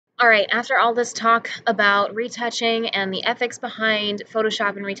All right, after all this talk about retouching and the ethics behind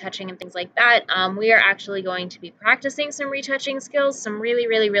Photoshop and retouching and things like that, we are actually going to be practicing some retouching skills, some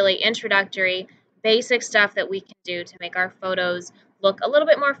really introductory, basic stuff that we can do to make our photos look a little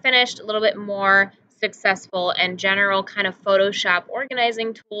bit more finished, a little bit more successful, and general kind of Photoshop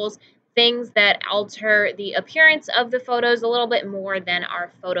organizing tools, things that alter the appearance of the photos a little bit more than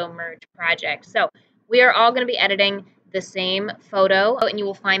our photo merge project. So we are all going to be editing the same photo, and you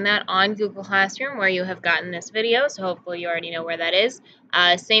will find that on Google Classroom where you have gotten this video, so hopefully you already know where that is.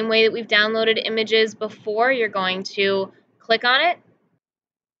 Same way that we've downloaded images before, you're going to click on it,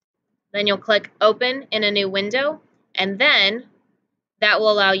 then you'll click open in a new window, and then that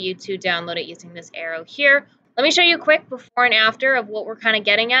will allow you to download it using this arrow here. Let me show you a quick before and after of what we're kind of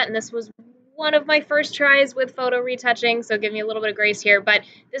getting at, and this was one of my first tries with photo retouching, so give me a little bit of grace here, but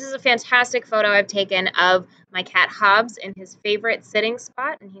this is a fantastic photo I've taken of my cat Hobbs in his favorite sitting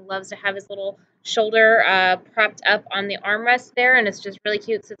spot, and he loves to have his little shoulder propped up on the armrest there, and it's just really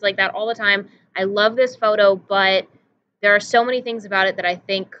cute, sits like that all the time. I love this photo, but there are so many things about it that I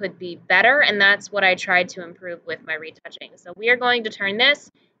think could be better, and that's what I tried to improve with my retouching. So we are going to turn this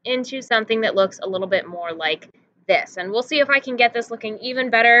into something that looks a little bit more like this, and we'll see if I can get this looking even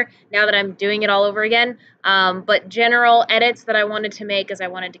better now that I'm doing it all over again. But general edits that I wanted to make is I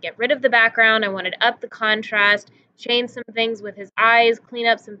wanted to get rid of the background, I wanted up the contrast, change some things with his eyes, clean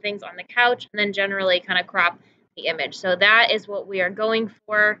up some things on the couch, and then generally kind of crop the image. So that is what we are going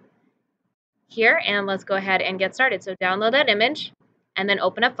for here, and let's go ahead and get started. So download that image and then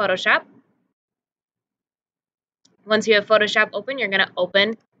open up Photoshop. Once you have Photoshop open, you're going to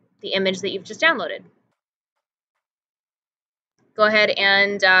open the image that you've just downloaded. Go ahead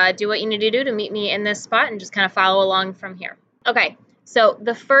and do what you need to do to meet me in this spot and just kind of follow along from here. Okay, so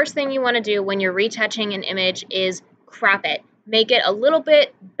the first thing you want to do when you're retouching an image is crop it. Make it a little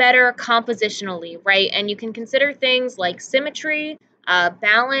bit better compositionally, right? And you can consider things like symmetry,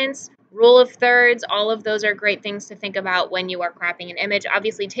 balance, rule of thirds. All of those are great things to think about when you are cropping an image.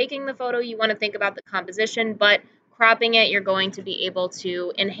 Obviously, taking the photo, you want to think about the composition, but cropping it, you're going to be able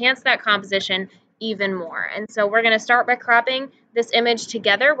to enhance that composition even more. And so we're going to start by cropping this image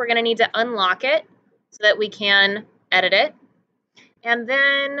together. We're going to need to unlock it so that we can edit it. And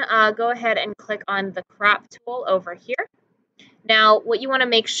then go ahead and click on the crop tool over here. Now, what you want to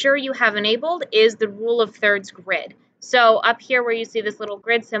make sure you have enabled is the rule of thirds grid. So up here where you see this little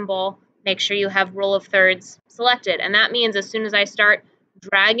grid symbol, make sure you have rule of thirds selected. And that means as soon as I start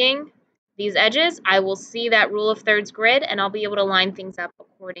dragging these edges, I will see that rule of thirds grid and I'll be able to line things up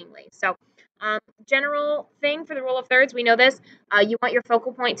accordingly. So general thing for the rule of thirds, we know this, you want your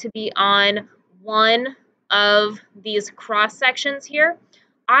focal point to be on one of these cross sections here.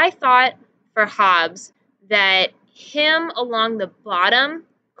 I thought for Hobbs that him along the bottom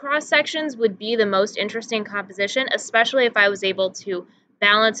cross sections would be the most interesting composition, especially if I was able to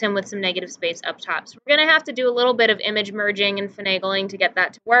balance him with some negative space up top. So we're going to have to do a little bit of image merging and finagling to get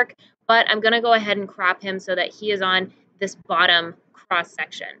that to work, but I'm going to go ahead and crop him so that he is on this bottom cross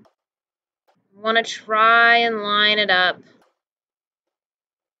section. I want to try and line it up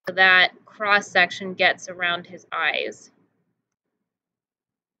so that cross section gets around his eyes.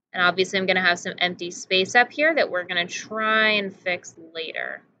 And obviously I'm going to have some empty space up here that we're going to try and fix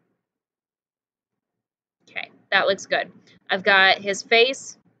later. Okay, that looks good. I've got his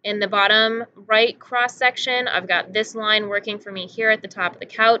face in the bottom right cross section. I've got this line working for me here at the top of the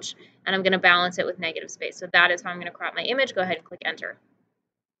couch, and I'm going to balance it with negative space. So that is how I'm going to crop my image. Go ahead and click enter.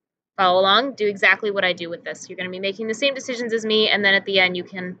 Follow along, do exactly what I do with this. You're going to be making the same decisions as me, and then at the end you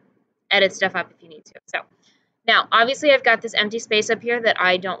can edit stuff up if you need to. So now, obviously I've got this empty space up here that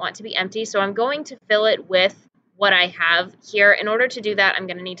I don't want to be empty, so I'm going to fill it with what I have here. In order to do that, I'm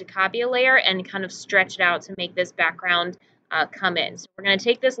going to need to copy a layer and kind of stretch it out to make this background come in. So we're going to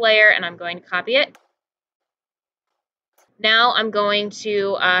take this layer and I'm going to copy it. Now I'm going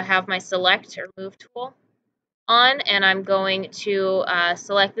to have my select or move tool on, and I'm going to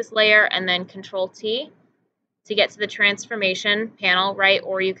select this layer and then Control T to get to the transformation panel, right?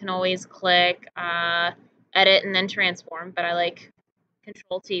 Or you can always click edit and then transform, but I like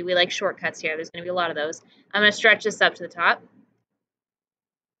Control T. We like shortcuts here. There's going to be a lot of those. I'm going to stretch this up to the top.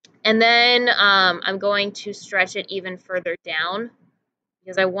 And then I'm going to stretch it even further down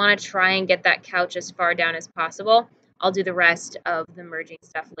because I want to try and get that couch as far down as possible. I'll do the rest of the merging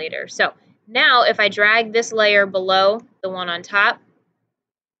stuff later. So now if I drag this layer below the one on top,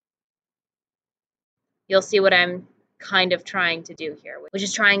 you'll see what I'm kind of trying to do here, which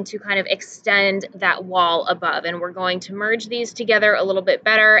is trying to kind of extend that wall above. And we're going to merge these together a little bit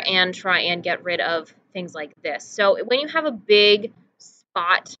better and try and get rid of things like this. So when you have a big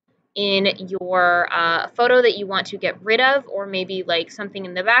spot in your photo that you want to get rid of, or maybe like something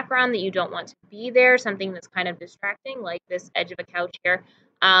in the background that you don't want to be there, something that's kind of distracting, like this edge of a couch here.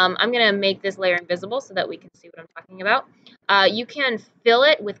 I'm going to make this layer invisible so that we can see what I'm talking about. You can fill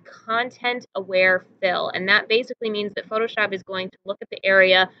it with content-aware fill, and that basically means that Photoshop is going to look at the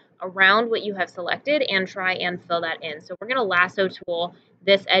area around what you have selected and try and fill that in. So we're going to lasso tool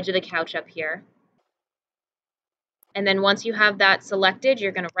this edge of the couch up here. And then once you have that selected,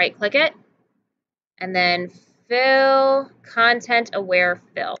 you're going to right-click it, and then fill, content aware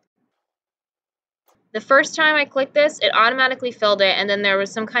fill. The first time I clicked this, it automatically filled it, and then there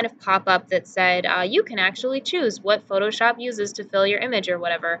was some kind of pop-up that said, you can actually choose what Photoshop uses to fill your image or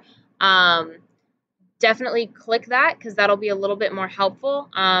whatever. Definitely click that because that'll be a little bit more helpful,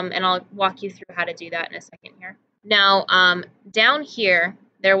 and I'll walk you through how to do that in a second here. Now, down here,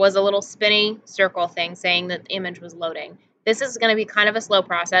 there was a little spinny circle thing saying that the image was loading. This is going to be kind of a slow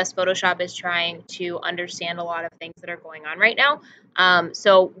process. Photoshop is trying to understand a lot of things that are going on right now.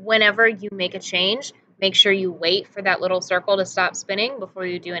 So whenever you make a change, make sure you wait for that little circle to stop spinning before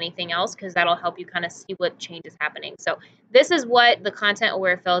you do anything else, because that'll help you kind of see what change is happening. So this is what the content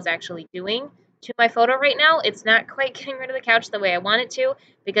aware fill is actually doing to my photo right now. It's not quite getting rid of the couch the way I want it to,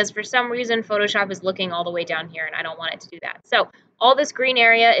 because for some reason Photoshop is looking all the way down here and I don't want it to do that. So all this green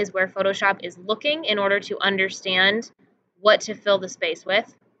area is where Photoshop is looking in order to understand what to fill the space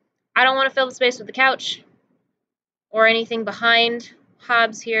with. I don't want to fill the space with the couch or anything behind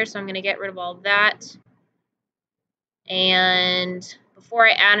Hobbs here, so I'm going to get rid of all of that. And before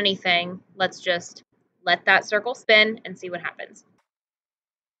I add anything, let's just let that circle spin and see what happens.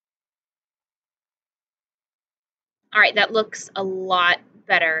 All right, that looks a lot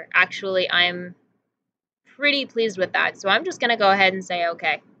better. Actually, I'm pretty pleased with that. So I'm just going to go ahead and say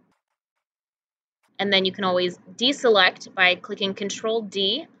okay. And then you can always deselect by clicking Control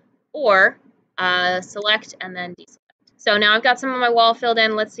D, or select and then deselect. So now I've got some of my wall filled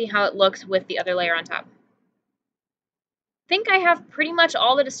in. Let's see how it looks with the other layer on top. I think I have pretty much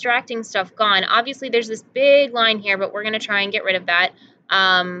all the distracting stuff gone. Obviously, there's this big line here, but we're going to try and get rid of that.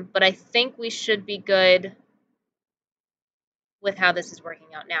 But I think we should be good with how this is working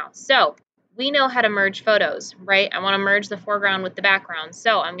out now. So we know how to merge photos, right? I want to merge the foreground with the background.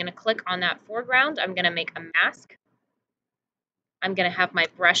 So I'm going to click on that foreground. I'm going to make a mask. I'm going to have my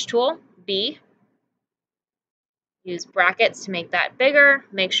brush tool, B. Use brackets to make that bigger.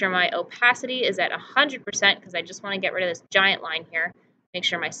 Make sure my opacity is at 100% because I just want to get rid of this giant line here. Make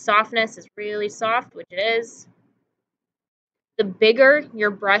sure my softness is really soft, which it is. The bigger your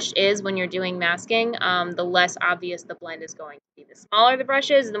brush is when you're doing masking, the less obvious the blend is going to be. The smaller the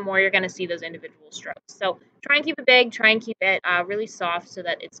brush is, the more you're going to see those individual strokes. So try and keep it big, try and keep it really soft so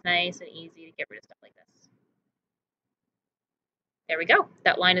that it's nice and easy to get rid of stuff like this. There we go.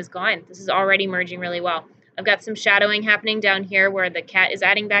 That line is gone. This is already merging really well. I've got some shadowing happening down here where the cat is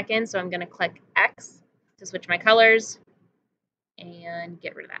adding back in, so I'm going to click X to switch my colors and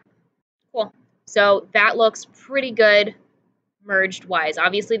get rid of that. Cool. So that looks pretty good merged wise.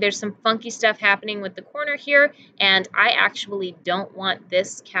 Obviously there's some funky stuff happening with the corner here, and I actually don't want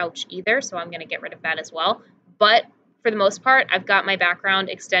this couch either, so I'm going to get rid of that as well. But for the most part, I've got my background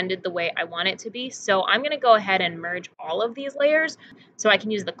extended the way I want it to be, so I'm going to go ahead and merge all of these layers so I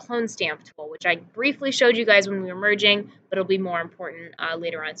can use the clone stamp tool, which I briefly showed you guys when we were merging, but it'll be more important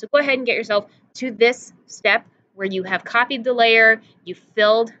later on. So go ahead and get yourself to this step where you have copied the layer, you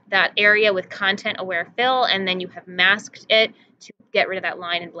filled that area with content-aware fill, and then you have masked it to get rid of that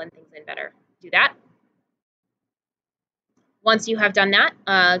line and blend things in better. Do that. Once you have done that,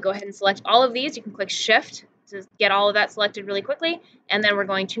 go ahead and select all of these. You can click Shift to get all of that selected really quickly, and then we're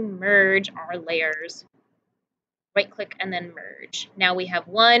going to merge our layers. Right-click and then merge. Now we have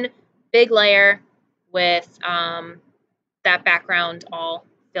one big layer with that background all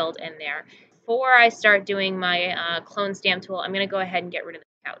filled in there. Before I start doing my clone stamp tool, I'm going to go ahead and get rid of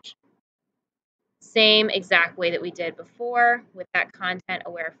the couch. Same exact way that we did before with that content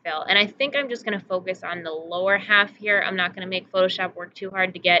aware fill. And I think I'm just going to focus on the lower half here. I'm not going to make Photoshop work too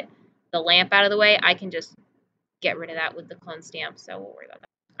hard to get the lamp out of the way. I can just get rid of that with the clone stamp, so we'll worry about that.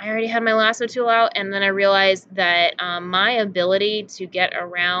 I already had my lasso tool out, and then I realized that my ability to get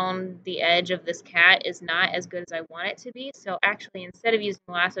around the edge of this cat is not as good as I want it to be. So actually, instead of using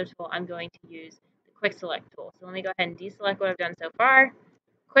the lasso tool, I'm going to use the quick select tool. So let me go ahead and deselect what I've done so far.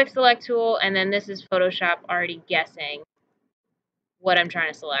 Quick select tool, and then this is Photoshop already guessing what I'm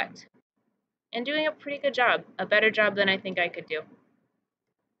trying to select. And doing a pretty good job, a better job than I think I could do.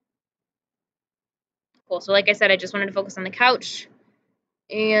 Cool, so like I said, I just wanted to focus on the couch.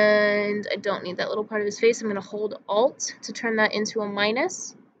 And I don't need that little part of his face. I'm going to hold Alt to turn that into a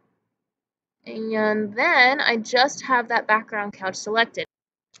minus. And then I just have that background couch selected.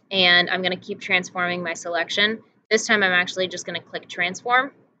 And I'm going to keep transforming my selection. This time I'm actually just going to click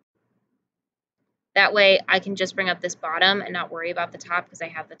transform. That way I can just bring up this bottom and not worry about the top because I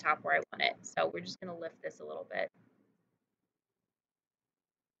have the top where I want it. So we're just going to lift this a little bit.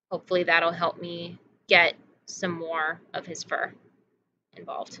 Hopefully that'll help me get some more of his fur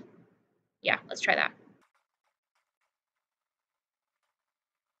involved. Yeah, let's try that.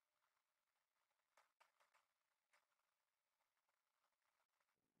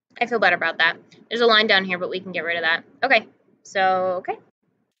 I feel better about that. There's a line down here, but we can get rid of that. Okay, so, okay.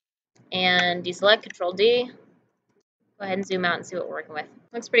 And deselect, Control D. Go ahead and zoom out and see what we're working with.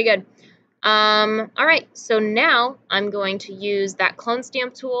 Looks pretty good. All right, so now I'm going to use that clone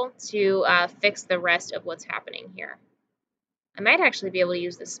stamp tool to fix the rest of what's happening here. I might actually be able to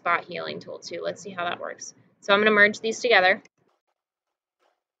use the spot healing tool too. Let's see how that works. So I'm going to merge these together.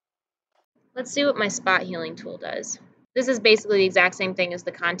 Let's see what my spot healing tool does. This is basically the exact same thing as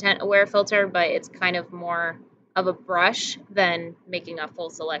the content aware filter, but it's kind of more of a brush than making a full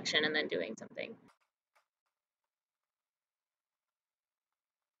selection and then doing something.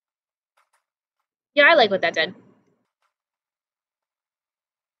 Yeah, I like what that did.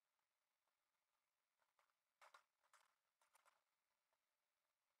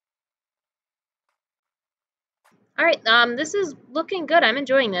 All right, this is looking good. I'm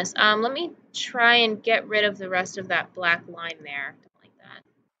enjoying this. Let me try and get rid of the rest of that black line there. Don't like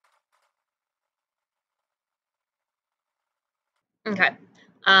that. Okay.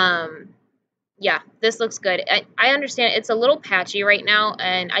 Yeah, this looks good. I understand it's a little patchy right now,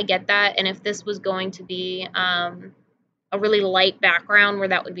 and I get that. And if this was going to be a really light background where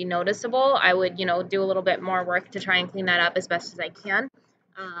that would be noticeable, I would, do a little bit more work to try and clean that up as best as I can.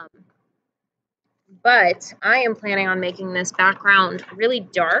 But I am planning on making this background really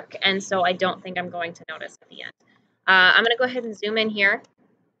dark, and so I don't think I'm going to notice at the end. I'm going to go ahead and zoom in here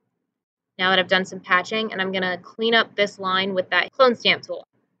now that I've done some patching, and I'm going to clean up this line with that clone stamp tool.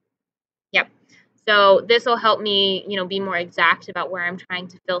 Yep. So this will help me, be more exact about where I'm trying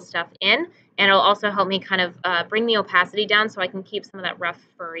to fill stuff in, and it'll also help me kind of bring the opacity down so I can keep some of that rough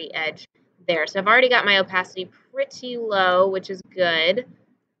furry edge there. So I've already got my opacity pretty low, which is good.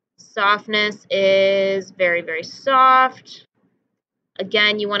 Softness is very, very soft.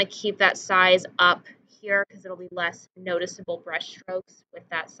 Again, you want to keep that size up here because it'll be less noticeable brush strokes with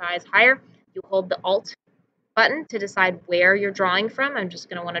that size higher. You hold the Alt button to decide where you're drawing from. I'm just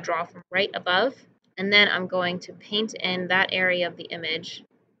going to want to draw from right above. And then I'm going to paint in that area of the image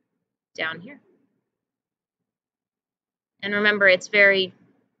down here. And remember, it's very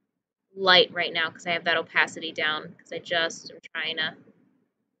light right now because I have that opacity down because I just am trying to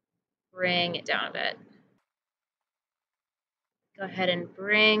bring it down a bit. Go ahead and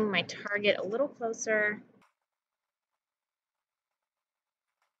bring my target a little closer.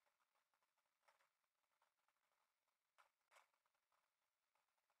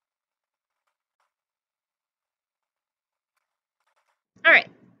 All right,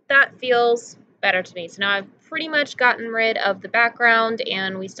 that feels better to me. So now I've pretty much gotten rid of the background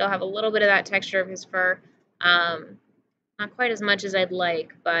and we still have a little bit of that texture of his fur. Not quite as much as I'd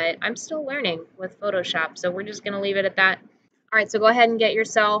like, but I'm still learning with Photoshop, so we're just going to leave it at that. All right, so go ahead and get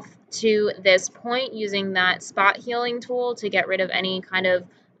yourself to this point using that spot healing tool to get rid of any kind of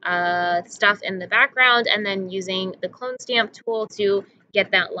stuff in the background, and then using the clone stamp tool to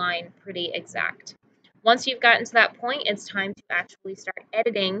get that line pretty exact. Once you've gotten to that point, it's time to actually start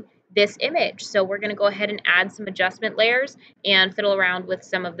editing this image. So we're going to go ahead and add some adjustment layers and fiddle around with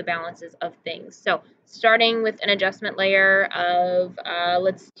some of the balances of things. So starting with an adjustment layer of,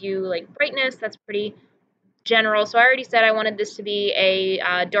 let's do like brightness. That's pretty general. So I already said I wanted this to be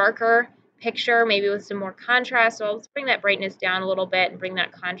a darker picture, maybe with some more contrast. So let's bring that brightness down a little bit and bring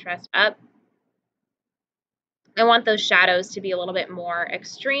that contrast up. I want those shadows to be a little bit more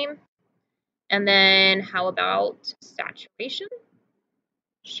extreme. And then how about saturation?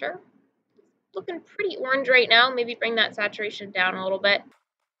 Sure. Looking pretty orange right now. Maybe bring that saturation down a little bit.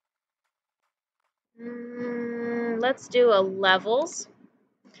 Let's do a levels.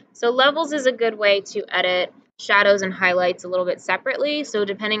 So levels is a good way to edit shadows and highlights a little bit separately. So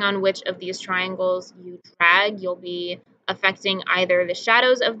depending on which of these triangles you drag, you'll be affecting either the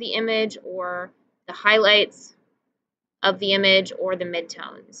shadows of the image or the highlights of the image or the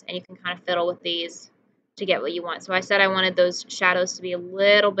midtones. And you can kind of fiddle with these to get what you want. So I said I wanted those shadows to be a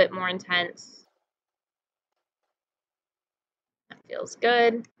little bit more intense. That feels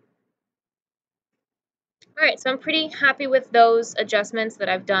good. All right, so I'm pretty happy with those adjustments that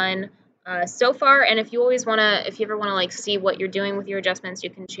I've done So far, and if you ever want to like see what you're doing with your adjustments, you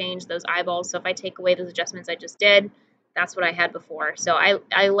can change those eyeballs. So if I take away those adjustments I just did, that's what I had before. So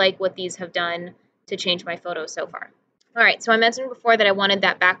I like what these have done to change my photos so far. All right, so I mentioned before that I wanted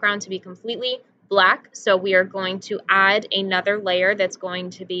that background to be completely black. So we are going to add another layer that's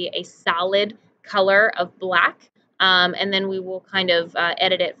going to be a solid color of black. And then we will kind of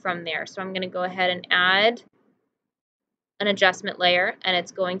edit it from there. So I'm going to go ahead and add an adjustment layer, and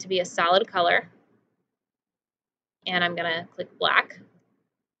it's going to be a solid color. And I'm going to click black.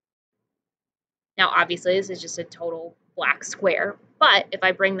 Now, obviously, this is just a total black square, but if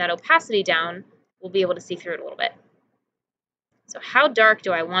I bring that opacity down, we'll be able to see through it a little bit. So how dark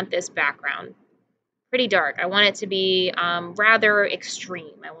do I want this background? Pretty dark. I want it to be rather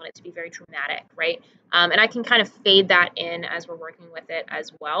extreme. I want it to be very dramatic, right? And I can kind of fade that in as we're working with it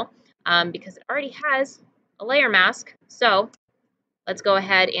as well, because it already has a layer mask. So let's go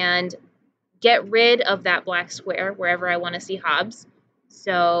ahead and get rid of that black square wherever I want to see Hobbs.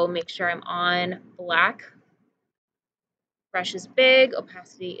 So make sure I'm on black. Brush is big,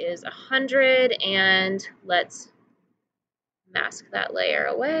 opacity is 100, and let's mask that layer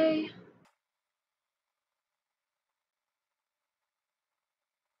away.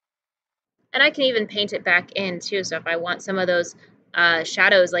 And I can even paint it back in too, so if I want some of those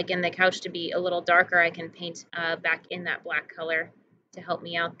shadows like in the couch to be a little darker, I can paint back in that black color to help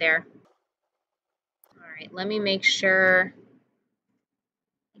me out there. All right, let me make sure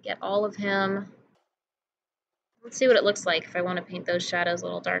I get all of him. Let's see what it looks like if I want to paint those shadows a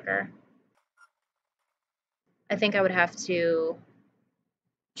little darker. I think I would have to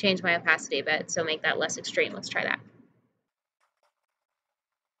change my opacity a bit, so make that less extreme. Let's try that.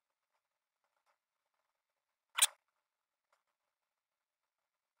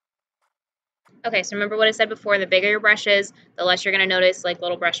 Okay, so remember what I said before, the bigger your brush is, the less you're going to notice like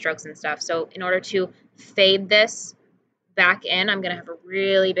little brush strokes and stuff. So in order to fade this back in, I'm going to have a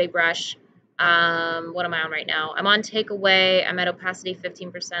really big brush. What am I on right now? I'm on take away. I'm at opacity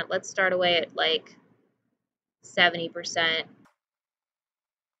 15%. Let's start away at like 70%.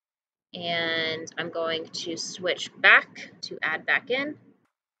 And I'm going to switch back to add back in.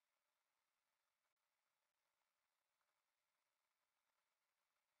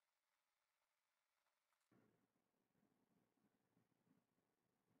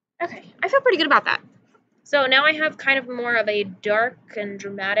 Okay, I feel pretty good about that. So now I have kind of more of a dark and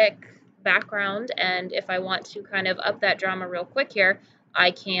dramatic background, and if I want to kind of up that drama real quick here,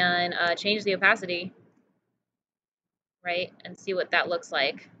 I can change the opacity, right, and see what that looks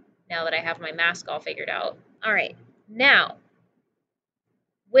like now that I have my mask all figured out. All right, now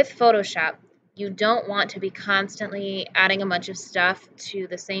with Photoshop, you don't want to be constantly adding a bunch of stuff to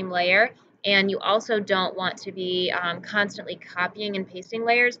the same layer, and you also don't want to be constantly copying and pasting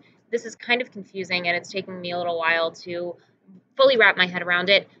layers. This is kind of confusing, and it's taking me a little while to fully wrap my head around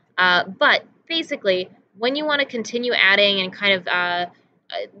it. But basically, when you want to continue adding and kind of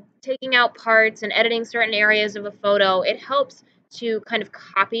taking out parts and editing certain areas of a photo, it helps to kind of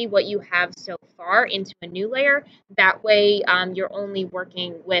copy what you have so far into a new layer. That way, you're only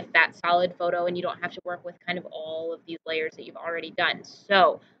working with that solid photo and you don't have to work with kind of all of these layers that you've already done.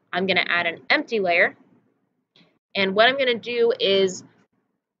 So I'm going to add an empty layer. And what I'm going to do is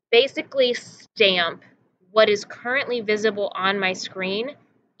basically stamp what is currently visible on my screen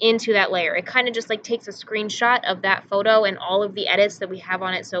into that layer. It kind of just like takes a screenshot of that photo and all of the edits that we have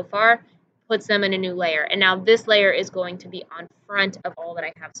on it so far, puts them in a new layer. And now this layer is going to be on front of all that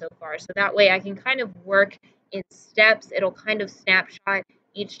I have so far. So that way I can kind of work in steps. It'll kind of snapshot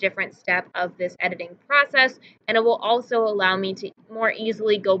each different step of this editing process, and it will also allow me to more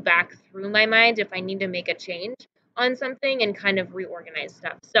easily go back through my mind if I need to make a change on something and kind of reorganize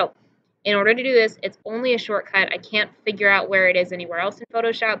stuff. So in order to do this, it's only a shortcut. I can't figure out where it is anywhere else in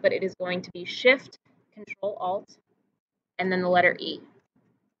Photoshop, but it is going to be Shift, Control, Alt, and then the letter E.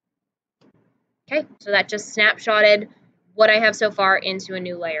 Okay, so that just snapshotted what I have so far into a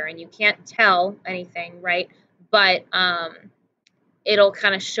new layer, and you can't tell anything, right? But it'll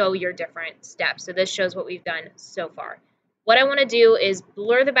kind of show your different steps. So this shows what we've done so far. What I want to do is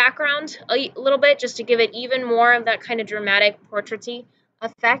blur the background a little bit just to give it even more of that kind of dramatic portraity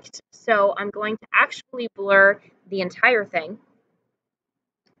effect. So I'm going to actually blur the entire thing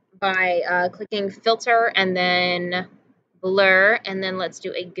by clicking filter and then blur, and then let's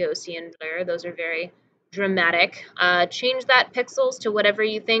do a Gaussian blur. Those are very dramatic. Change that pixels to whatever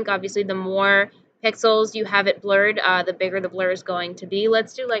you think. Obviously, the more pixels you have it blurred, the bigger the blur is going to be.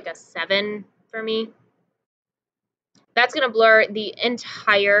 Let's do like a 7 for me. That's going to blur the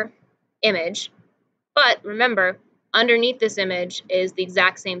entire image. But remember, underneath this image is the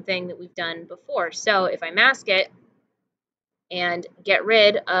exact same thing that we've done before. So if I mask it and get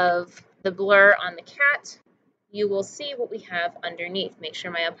rid of the blur on the cat, you will see what we have underneath. Make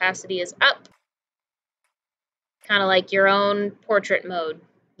sure my opacity is up, kind of like your own portrait mode,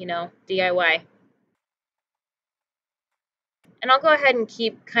 you know, DIY. And I'll go ahead and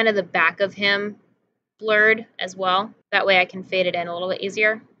keep kind of the back of him blurred as well. That way I can fade it in a little bit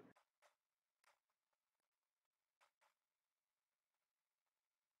easier.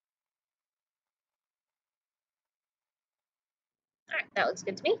 All right, that looks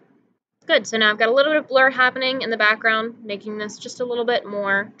good to me. Good, so now I've got a little bit of blur happening in the background, making this just a little bit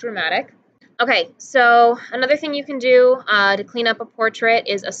more dramatic. Okay, so another thing you can do to clean up a portrait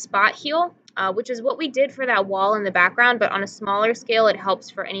is a spot heal, which is what we did for that wall in the background, but on a smaller scale, it helps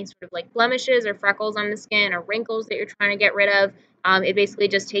for any sort of like blemishes or freckles on the skin or wrinkles that you're trying to get rid of. It basically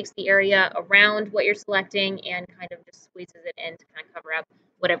just takes the area around what you're selecting and kind of just squeezes it in to kind of cover up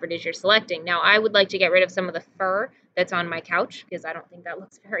whatever it is you're selecting. Now, I would like to get rid of some of the fur that's on my couch because I don't think that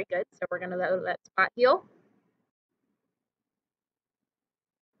looks very good, so we're going to go to that spot heal.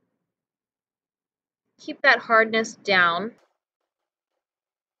 Keep that hardness down.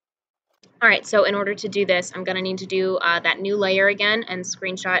 All right, so in order to do this, I'm going to need to do that new layer again and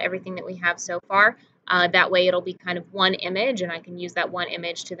screenshot everything that we have so far. That way it'll be kind of one image, and I can use that one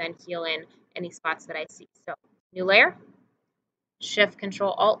image to then heal in any spots that I see. So new layer, Shift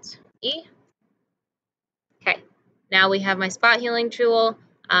Control Alt E. Okay, now we have my spot healing tool,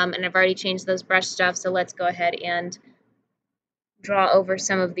 and I've already changed those brush stuff, so let's go ahead and draw over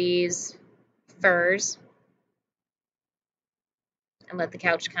some of these furs and let the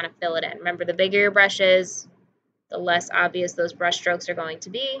couch kind of fill it in. Remember, the bigger your brush is, the less obvious those brush strokes are going to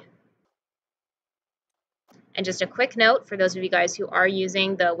be. And just a quick note for those of you guys who are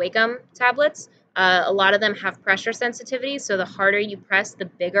using the Wacom tablets, a lot of them have pressure sensitivity, so the harder you press, the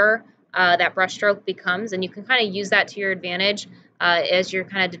bigger that brush stroke becomes, and you can kind of use that to your advantage as you're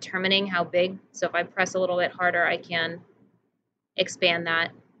kind of determining how big. So if I press a little bit harder, I can expand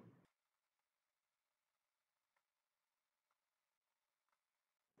that.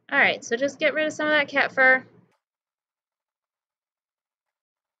 All right, so just get rid of some of that cat fur.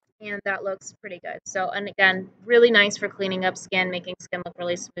 And that looks pretty good. So, and again, really nice for cleaning up skin, making skin look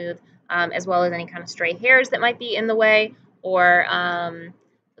really smooth, as well as any kind of stray hairs that might be in the way, or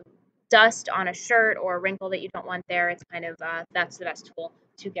dust on a shirt or a wrinkle that you don't want there. It's kind of, that's the best tool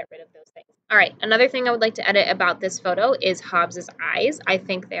to get rid of those things. All right, another thing I would like to edit about this photo is Hobbs's eyes. I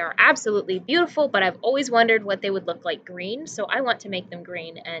think they are absolutely beautiful, but I've always wondered what they would look like green, so I want to make them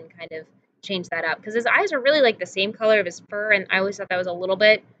green and kind of change that up, because his eyes are really like the same color of his fur, and I always thought that was a little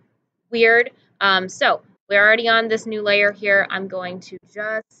bit weird. So we're already on this new layer here. I'm going to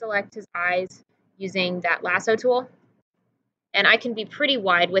just select his eyes using that lasso tool. And I can be pretty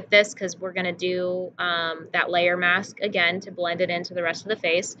wide with this because we're going to do that layer mask again to blend it into the rest of the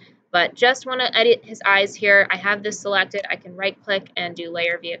face. But just want to edit his eyes here. I have this selected. I can right click and do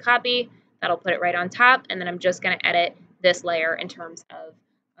layer via copy. That'll put it right on top. And then I'm just going to edit this layer in terms of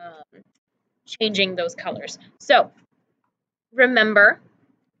changing those colors. So remember,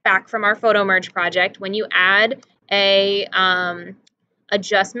 back from our photo merge project, when you add a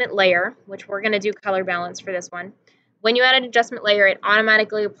adjustment layer, which we're going to do color balance for this one, when you add an adjustment layer, it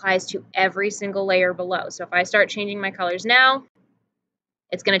automatically applies to every single layer below. So if I start changing my colors now,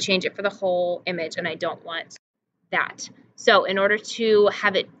 it's going to change it for the whole image, and I don't want that. So in order to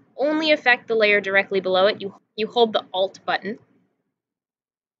have it only affect the layer directly below it, you hold the Alt button,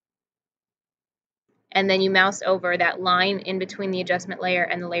 and then you mouse over that line in between the adjustment layer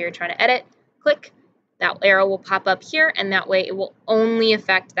and the layer you're trying to edit. Click, that arrow will pop up here, and that way it will only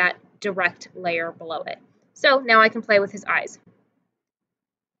affect that direct layer below it. So now I can play with his eyes.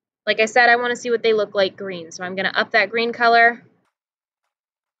 Like I said, I want to see what they look like green, so I'm going to up that green color.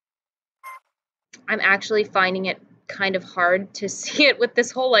 I'm actually finding it kind of hard to see it with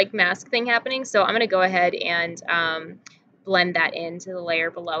this whole like mask thing happening, so I'm going to go ahead and blend that into the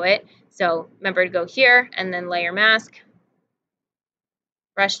layer below it. So remember to go here and then layer mask,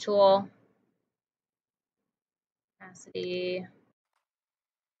 brush tool, opacity.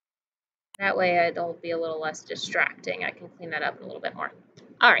 That way it'll be a little less distracting. I can clean that up a little bit more.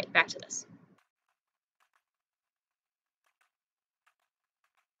 All right, back to this.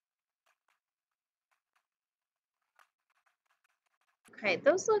 Okay,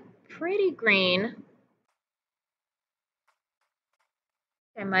 those look pretty green.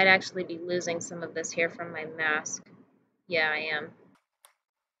 I might actually be losing some of this here from my mask. Yeah, I am.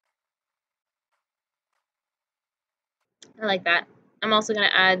 I like that. I'm also going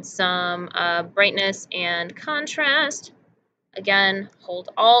to add some brightness and contrast. Again, hold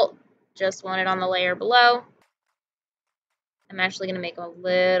Alt, just want it on the layer below. I'm actually going to make them a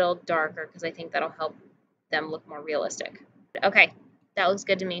little darker because I think that'll help them look more realistic. Okay, that looks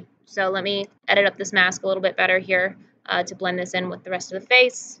good to me. So let me edit up this mask a little bit better here to blend this in with the rest of the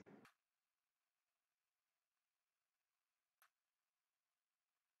face.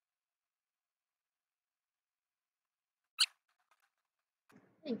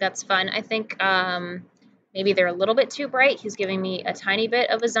 I think that's fun. I think maybe they're a little bit too bright. He's giving me a tiny bit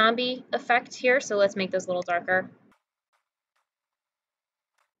of a zombie effect here, so let's make this a little darker.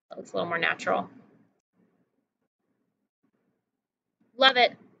 That looks a little more natural. Love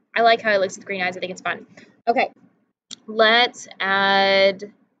it. I like how it looks with green eyes. I think it's fun. Okay, let's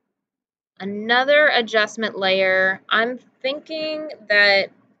add another adjustment layer. I'm thinking that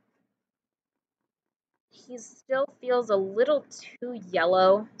he still feels a little too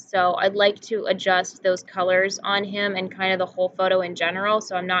yellow, so I'd like to adjust those colors on him and kind of the whole photo in general.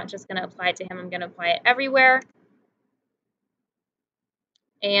 So I'm not just going to apply it to him, I'm going to apply it everywhere.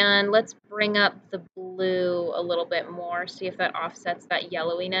 And let's bring up the blue a little bit more, see if that offsets that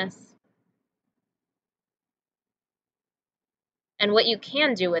yellowiness. And what you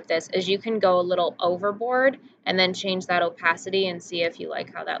can do with this is you can go a little overboard and then change that opacity and see if you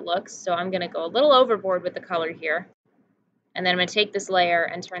like how that looks. So I'm going to go a little overboard with the color here. And then I'm going to take this layer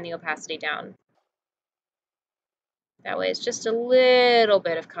and turn the opacity down. That way it's just a little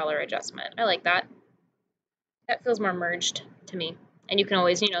bit of color adjustment. I like that. That feels more merged to me. And you can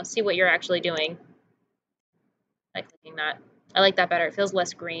always, see what you're actually doing by clicking that. I like that better. It feels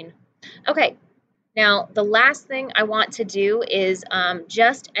less green. Okay. Now, the last thing I want to do is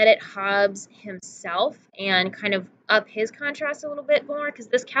just edit Hobbs himself and kind of up his contrast a little bit more, because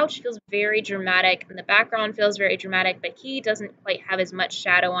this couch feels very dramatic and the background feels very dramatic, but he doesn't quite have as much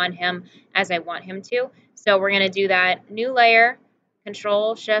shadow on him as I want him to. So we're going to do that. New layer,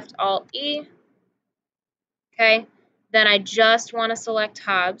 Control, Shift, Alt, E. Okay. Then I just want to select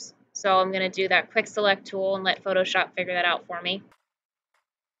Hobbs. So I'm going to do that quick select tool and let Photoshop figure that out for me.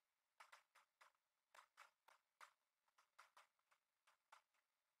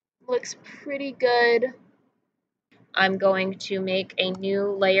 Looks pretty good. I'm going to make a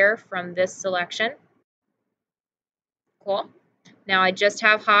new layer from this selection. Cool. Now I just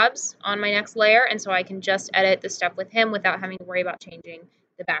have Hobbs on my next layer, and so I can just edit the stuff with him without having to worry about changing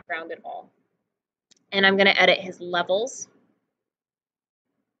the background at all. And I'm going to edit his levels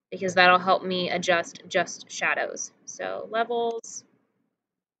because that'll help me adjust just shadows. So levels,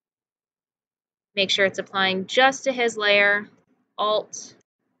 make sure it's applying just to his layer. Alt.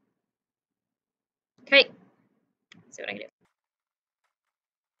 Okay. Let's see what I can do.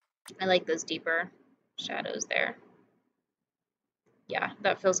 I like those deeper shadows there. Yeah,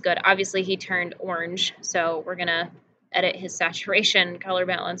 that feels good. Obviously, he turned orange, so we're going to edit his saturation color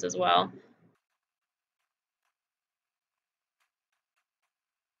balance as well.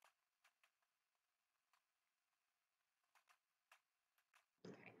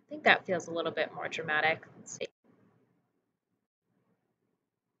 I think that feels a little bit more dramatic. Let's see.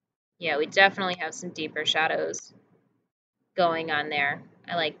 Yeah, we definitely have some deeper shadows going on there.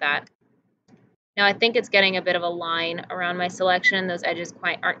 I like that. Now I think it's getting a bit of a line around my selection. Those edges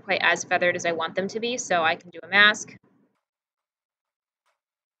aren't quite as feathered as I want them to be, so I can do a mask.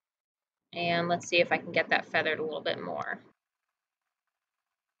 And let's see if I can get that feathered a little bit more.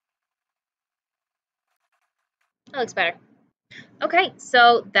 That looks better. Okay,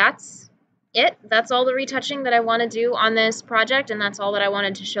 so that's it. That's all the retouching that I want to do on this project, and that's all that I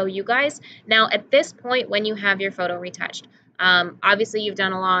wanted to show you guys. Now, at this point, when you have your photo retouched, obviously you've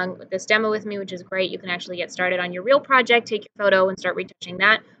done along with this demo with me, which is great. You can actually get started on your real project, take your photo, and start retouching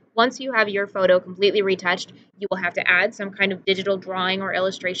that. Once you have your photo completely retouched, you will have to add some kind of digital drawing or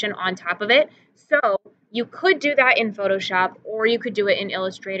illustration on top of it. So you could do that in Photoshop, or you could do it in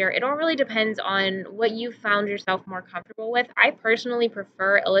Illustrator. It all really depends on what you found yourself more comfortable with. I personally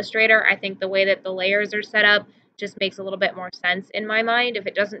prefer Illustrator. I think the way that the layers are set up just makes a little bit more sense in my mind. If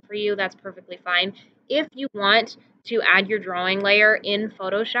it doesn't for you, that's perfectly fine. If you want to add your drawing layer in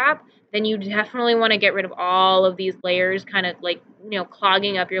Photoshop, then you definitely want to get rid of all of these layers, kind of like,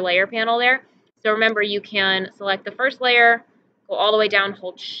 clogging up your layer panel there. So remember, you can select the first layer, go all the way down,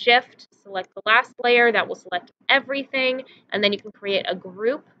 hold Shift, select the last layer. That will select everything, and then you can create a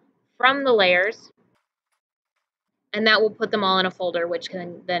group from the layers, and that will put them all in a folder, which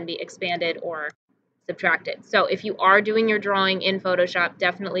can then be expanded or subtracted. So if you are doing your drawing in Photoshop,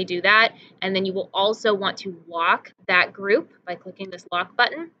 definitely do that. And then you will also want to lock that group by clicking this lock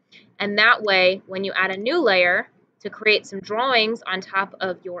button. And that way, when you add a new layer, to create some drawings on top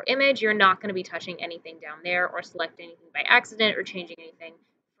of your image, you're not going to be touching anything down there or select anything by accident or changing anything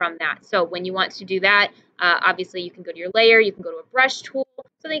from that. So when you want to do that, obviously you can go to your layer, you can go to a brush tool,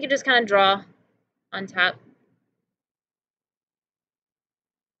 so then you can just kind of draw on top.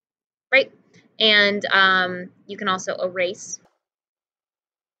 Right? And you can also erase.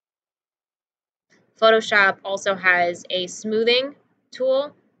 Photoshop also has a smoothing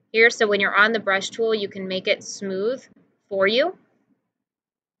tool here, so when you're on the brush tool, you can make it smooth for you,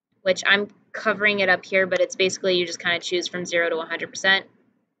 which I'm covering it up here, but it's basically you just kind of choose from 0 to 100%.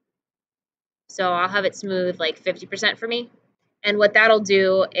 So I'll have it smooth like 50% for me. And what that'll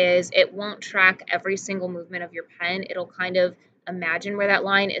do is it won't track every single movement of your pen. It'll kind of imagine where that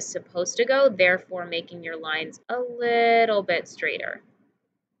line is supposed to go, therefore making your lines a little bit straighter.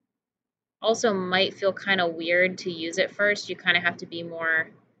 Also might feel kind of weird to use it first. You kind of have to be more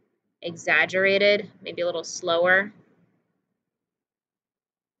exaggerated, maybe a little slower.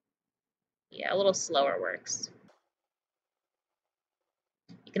 Yeah, a little slower works.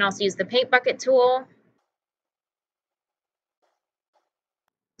 You can also use the paint bucket tool.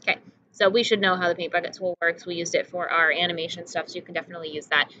 Okay, so we should know how the paint bucket tool works. We used it for our animation stuff, so you can definitely use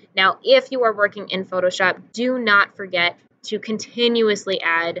that. Now, if you are working in Photoshop, do not forget to continuously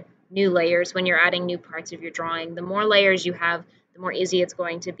add new layers when you're adding new parts of your drawing. The more layers you have, the more easy it's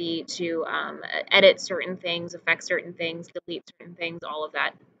going to be to edit certain things, affect certain things, delete certain things, all of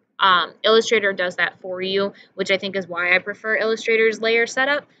that. Illustrator does that for you, which I think is why I prefer Illustrator's layer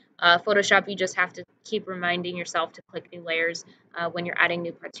setup. Photoshop, you just have to keep reminding yourself to click new layers when you're adding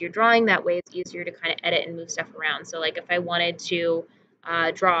new parts to your drawing. That way it's easier to kind of edit and move stuff around. So like if I wanted to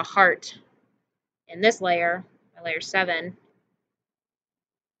draw a heart in this layer, my layer 7,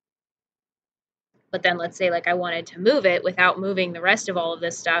 but then let's say like I wanted to move it without moving the rest of all of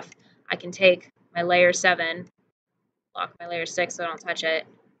this stuff, I can take my layer 7, lock my layer 6 so I don't touch it,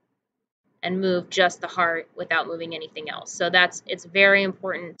 and move just the heart without moving anything else. So it's very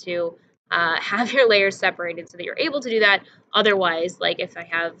important to have your layers separated so that you're able to do that. Otherwise, like if I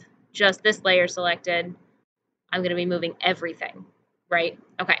have just this layer selected, I'm going to be moving everything, right?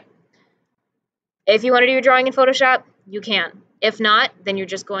 Okay. If you want to do your drawing in Photoshop, you can. If not, then you're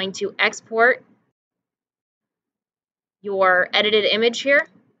just going to export your edited image here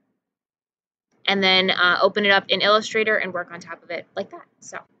and then open it up in Illustrator and work on top of it like that.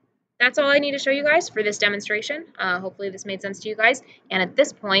 So that's all I need to show you guys for this demonstration. Hopefully this made sense to you guys. And at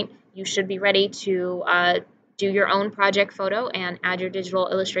this point, you should be ready to do your own project photo and add your digital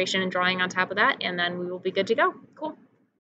illustration and drawing on top of that, and then we will be good to go. Cool.